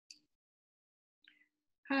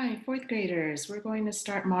Hi, fourth graders. We're going to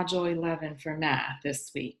start Module 11 for math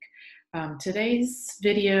this week. Today's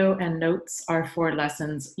video and notes are for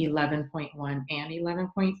lessons 11.1 and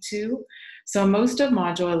 11.2. So most of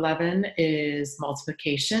Module 11 is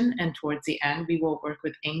multiplication, and towards the end we will work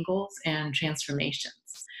with angles and transformations.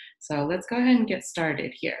 So let's go ahead and get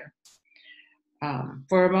started here.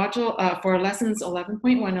 For lessons 11.1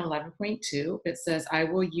 and 11.2, it says, I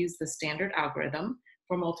will use the standard algorithm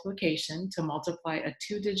for multiplication to multiply a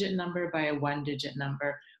two-digit number by a one-digit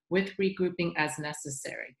number with regrouping as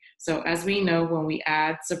necessary. So as we know, when we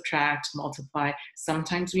add, subtract, multiply,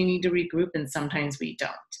 sometimes we need to regroup and sometimes we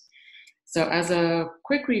don't. So as a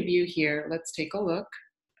quick review here, let's take a look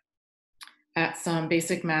at some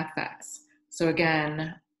basic math facts. So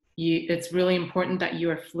again, it's really important that you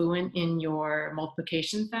are fluent in your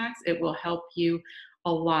multiplication facts. It will help you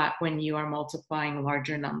a lot when you are multiplying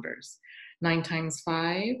larger numbers. 9 times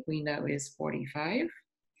 5, we know, is 45.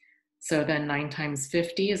 So then 9 times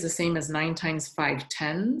 50 is the same as 9 times 5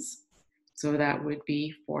 tens. So that would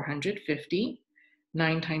be 450.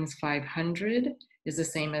 9 times 500 is the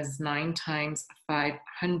same as 9 times 5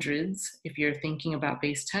 hundreds if you're thinking about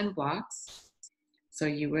base 10 blocks. So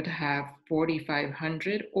you would have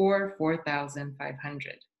 4,500 or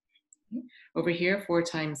 4,500. Over here, 4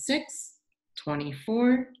 times 6,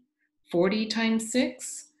 24. 40 times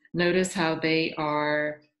 6. Notice how they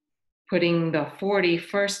are putting the 40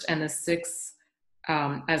 first and the 6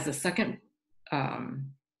 as the second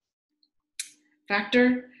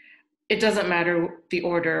factor. It doesn't matter the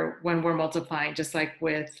order when we're multiplying, just like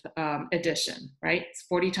with addition, right?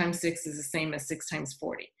 40 times 6 is the same as 6 times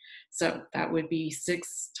 40. So that would be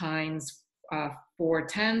 6 times 4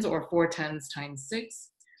 tens, or 4 tens times 6,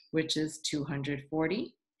 which is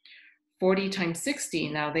 240. 40 times 60,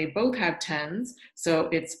 now they both have tens, so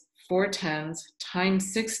it's 4 tens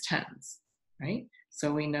times 6 tens, right?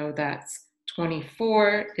 So we know that's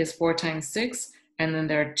 24 is 4 times 6, and then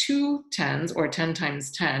there are 2 tens, or 10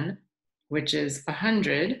 times 10, which is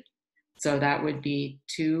 100. So that would be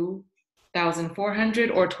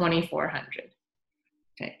 2,400 or 2,400.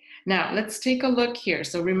 Okay, now let's take a look here.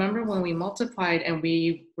 So remember when we multiplied and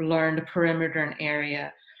we learned perimeter and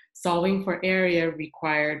area, solving for area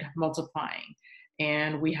required multiplying.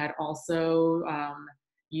 And we had also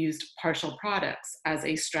used partial products as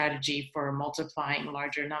a strategy for multiplying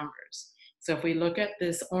larger numbers. So if we look at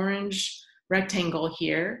this orange rectangle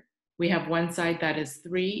here, we have one side that is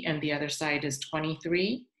 3 and the other side is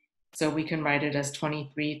 23. So we can write it as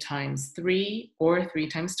 23 times 3 or 3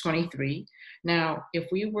 times 23. Now, if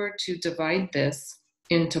we were to divide this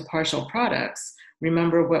into partial products,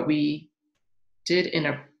 remember what we did in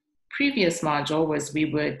a previous module was we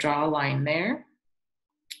would draw a line there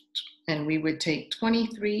and we would take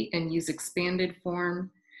 23 and use expanded form,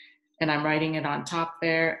 and I'm writing it on top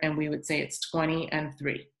there, and we would say it's 20 and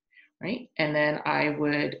 3. Right? And then I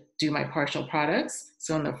would do my partial products.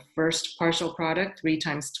 So in the first partial product, 3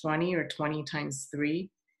 times 20 or 20 times 3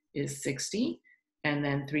 is 60. And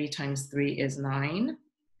then 3 times 3 is 9.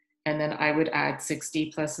 And then I would add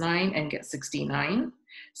 60 plus 9 and get 69.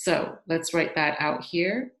 So let's write that out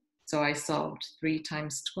here. So I solved 3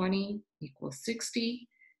 times 20 equals 60.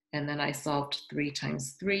 And then I solved 3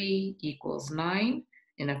 times 3 equals 9.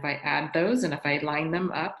 And if I add those and if I line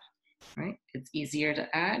them up, right, it's easier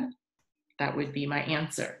to add. That would be my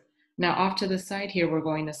answer. Now off to the side here, we're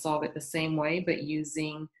going to solve it the same way, but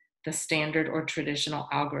using the standard or traditional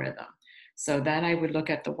algorithm. So then I would look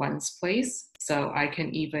at the ones place. So I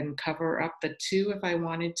can even cover up the 2 if I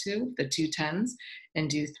wanted to, the 2 tens, and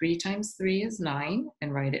do 3 times 3 is 9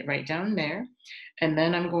 and write it right down there. And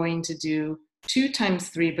then I'm going to do 2 times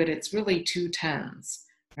 3, but it's really 2 tens,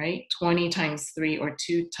 right? 20 times 3 or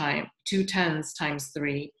 2 tens times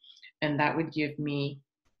 3, and that would give me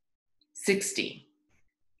 60,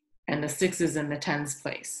 and the 6 is in the tens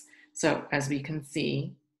place. So as we can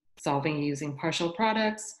see, solving using partial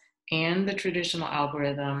products and the traditional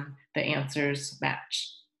algorithm, the answers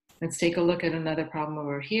match. Let's take a look at another problem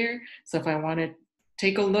over here. So if I want to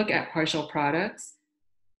take a look at partial products,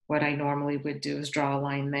 what I normally would do is draw a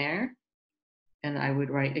line there, and I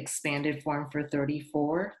would write expanded form for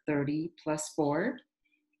 34, 30 plus 4,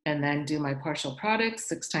 and then do my partial products,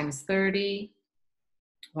 6 times 30,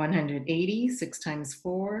 180, 6 times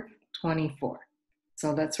 4, 24.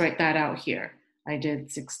 So let's write that out here. I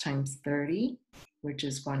did 6 times 30, which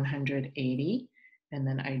is 180. And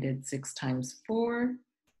then I did 6 times 4,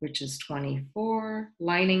 which is 24.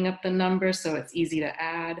 Lining up the numbers so it's easy to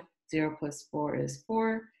add. 0 plus 4 is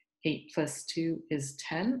 4. 8 plus 2 is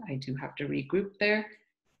 10. I do have to regroup there.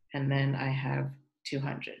 And then I have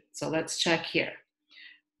 200. So let's check here.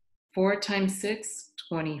 4 times 6,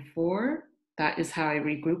 24. That is how I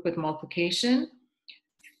regroup with multiplication.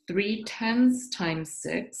 3 tens times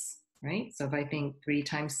 6, right? So if I think 3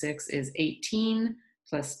 times 6 is 18,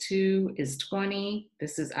 plus 2 is 20.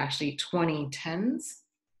 This is actually 20 tens.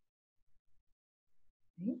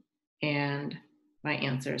 Okay. And my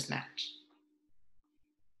answers match.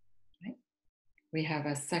 Okay. We have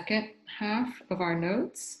a second half of our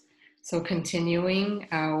notes. So continuing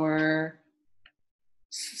our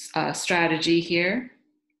strategy here.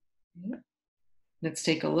 Let's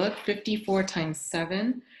take a look. 54 times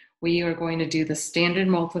 7. We are going to do the standard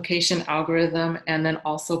multiplication algorithm and then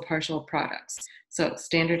also partial products. So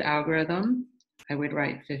standard algorithm, I would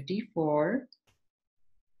write 54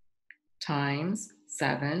 times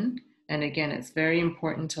 7. And again, it's very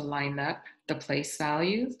important to line up the place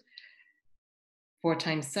values. 4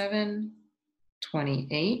 times 7,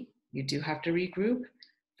 28. You do have to regroup.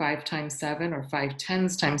 5 times 7 or 5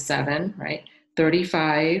 tens times 7, right?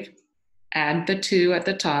 35. Add the 2 at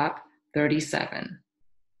the top, 37.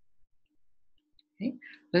 Okay.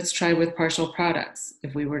 Let's try with partial products.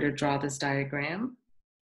 If we were to draw this diagram,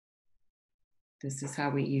 this is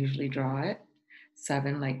how we usually draw it.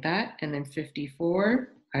 7 like that, and then 54,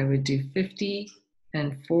 I would do 50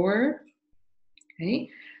 and 4. Okay.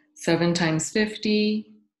 7 times 50,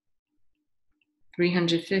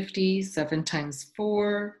 350, 7 times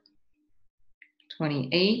 4,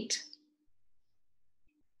 28.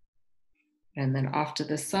 And then off to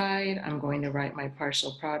the side, I'm going to write my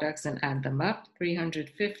partial products and add them up.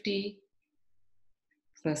 350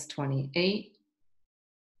 plus 28.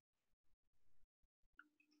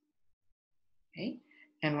 Okay.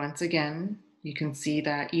 And once again, you can see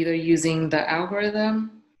that either using the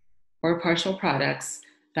algorithm or partial products,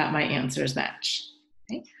 that my answers match.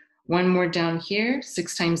 Okay. One more down here,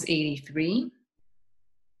 6 times 83.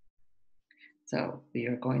 So we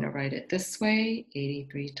are going to write it this way,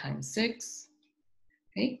 83 times 6.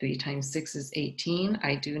 Okay, 3 times 6 is 18.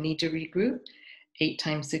 I do need to regroup. 8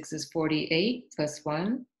 times 6 is 48, plus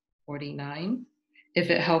 1, 49. If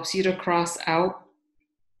it helps you to cross out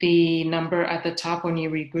the number at the top when you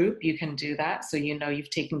regroup, you can do that so you know you've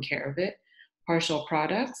taken care of it. Partial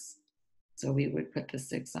products. So we would put the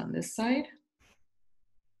 6 on this side.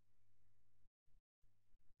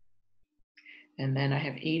 And then I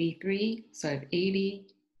have 83, so I have 80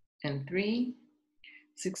 and 3.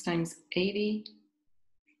 6 times 80,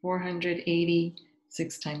 480,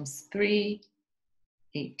 6 times 3,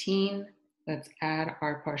 18. Let's add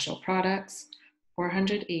our partial products.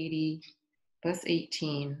 480 plus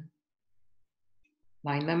 18.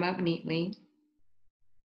 Line them up neatly.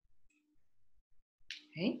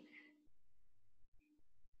 Okay.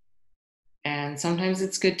 And sometimes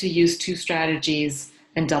it's good to use 2 strategies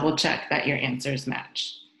and double check that your answers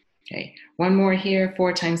match. Okay, one more here,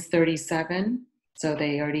 4 times 37. So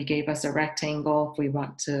they already gave us a rectangle. If we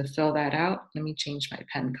want to fill that out, let me change my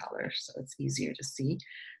pen color so it's easier to see.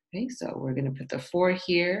 Okay, so we're going to put the 4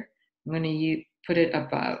 here. I'm going to put it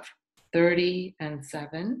above 30 and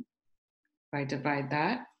 7. If I divide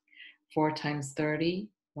that, 4 times 30,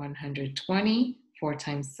 120. 4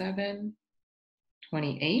 times 7,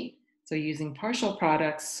 28. So using partial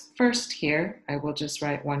products first here, I will just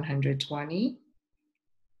write 120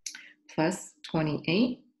 plus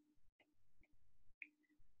 28.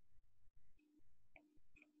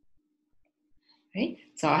 Okay,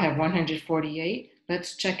 so I have 148.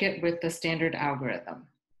 Let's check it with the standard algorithm.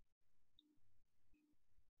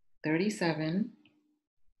 37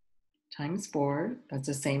 times 4, that's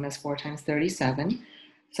the same as 4 times 37.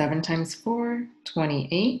 7 times 4,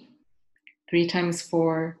 28. 3 times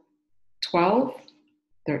 4, 12.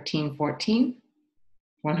 13, 14,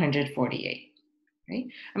 148. Right?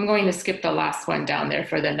 I'm going to skip the last one down there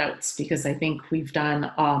for the notes because I think we've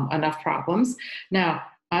done enough problems. Now,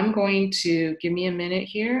 I'm going to, give me a minute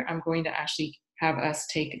here, I'm going to actually have us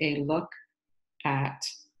take a look at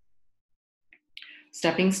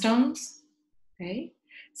stepping stones. Okay,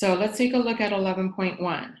 so let's take a look at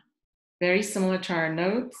 11.1. Very similar to our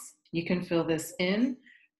notes. You can fill this in.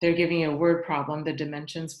 They're giving you a word problem. The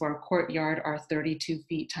dimensions for a courtyard are 32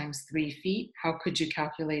 feet times 3 feet. How could you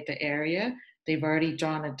calculate the area? They've already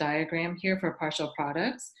drawn a diagram here for partial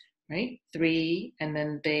products, right? 3, and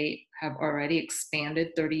then they have already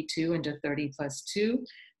expanded 32 into 30 plus 2.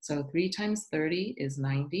 So 3 times 30 is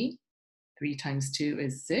 90. 3 times 2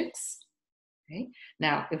 is 6. Okay.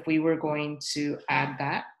 Now, if we were going to add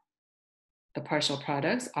that, the partial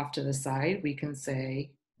products off to the side, we can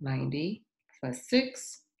say 90 plus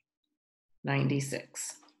 6,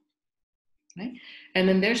 96. Okay. And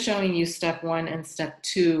then they're showing you step 1 and step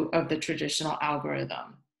 2 of the traditional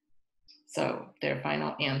algorithm. So their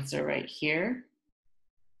final answer right here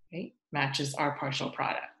Okay, matches our partial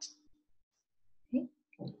product. Okay.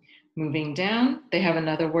 Moving down, they have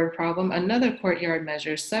another word problem. Another courtyard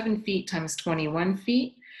measures 7 feet times 21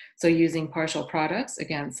 feet. So using partial products,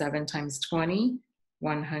 again, 7 times 20,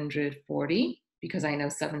 140, because I know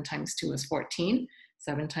 7 times 2 is 14.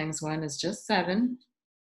 7 times 1 is just 7.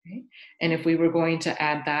 Okay. And if we were going to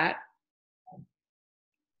add that,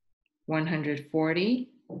 140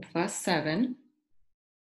 plus 7,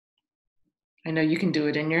 I know you can do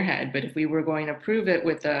it in your head, but if we were going to prove it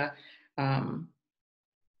with the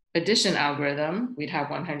addition algorithm, we'd have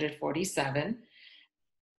 147.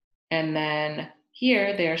 And then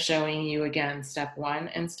here they're showing you again step 1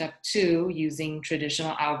 and step 2 using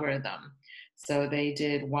traditional algorithm. So they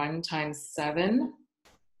did 1 times 7,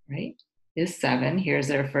 right, is 7. Here's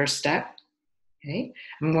their first step. Okay,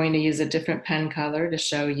 I'm going to use a different pen color to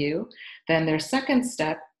show you. Then their second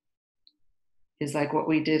step is like what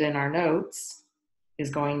we did in our notes, is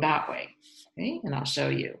going that way. Okay, and I'll show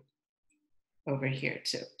you over here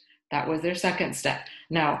too. That was their second step.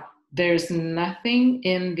 Now, there's nothing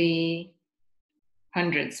in the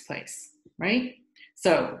hundreds place, right?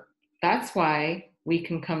 So that's why we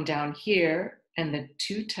can come down here and the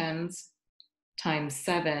 2 tens times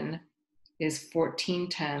 7 is 14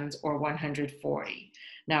 tens or 140.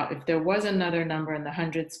 Now, if there was another number in the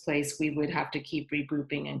hundreds place, we would have to keep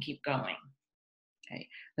regrouping and keep going. Okay,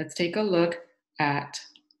 let's take a look at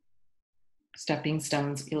Stepping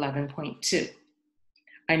Stones 11.2.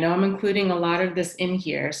 I know I'm including a lot of this in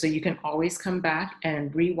here, so you can always come back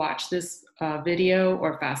and rewatch this video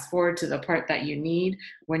or fast forward to the part that you need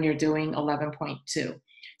when you're doing 11.2.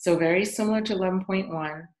 So very similar to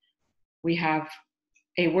 11.1, we have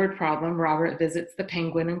a word problem. Robert visits the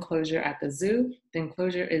penguin enclosure at the zoo. The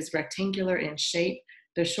enclosure is rectangular in shape.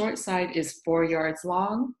 The short side is 4 yards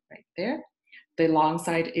long, right there. The long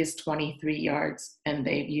side is 23 yards, and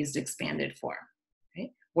they've used expanded form.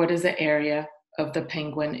 Okay? What is the area of the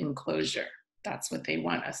penguin enclosure? That's what they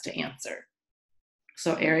want us to answer.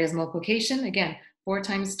 So area's multiplication, again, 4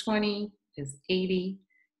 times 20 is 80.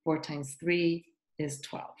 4 times 3 is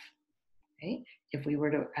 12. Okay? If we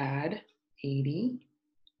were to add 80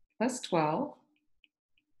 plus 12,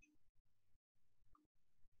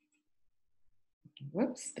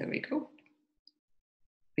 whoops, there we go,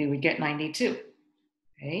 we would get 92.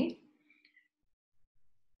 Okay?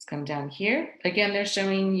 Let's come down here. Again, they're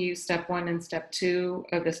showing you step 1 and step 2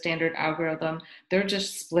 of the standard algorithm. They're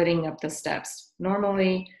just splitting up the steps.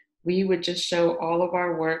 Normally, we would just show all of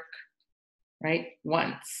our work, right,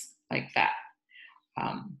 once, like that.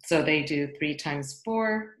 So they do 3 times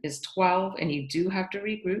 4 is 12, and you do have to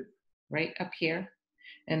regroup right up here.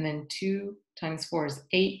 And then 2 times 4 is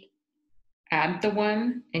 8. Add the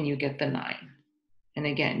 1, and you get the 9. And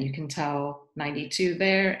again, you can tell 92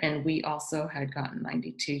 there, and we also had gotten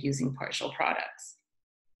 92 using partial products.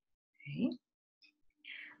 Okay.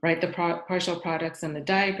 Write the partial products in the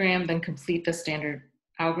diagram, then complete the standard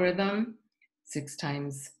algorithm. 6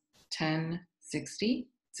 times 10, 60.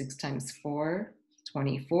 6 times 4,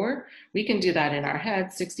 24. We can do that in our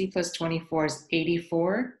head. 60 plus 24 is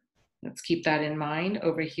 84. Let's keep that in mind.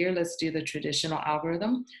 Over here, let's do the traditional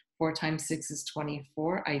algorithm. 4 times 6 is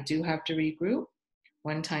 24. I do have to regroup.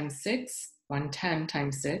 1 times 6, 110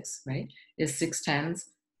 times 6, right, is 6 tens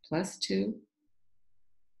plus 2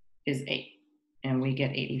 is 8. And we get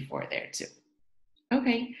 84 there too.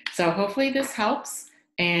 Okay, so hopefully this helps.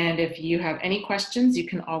 And if you have any questions, you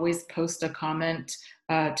can always post a comment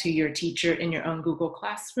to your teacher in your own Google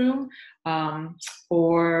Classroom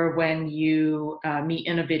or when you meet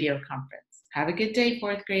in a video conference. Have a good day,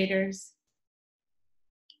 4th graders.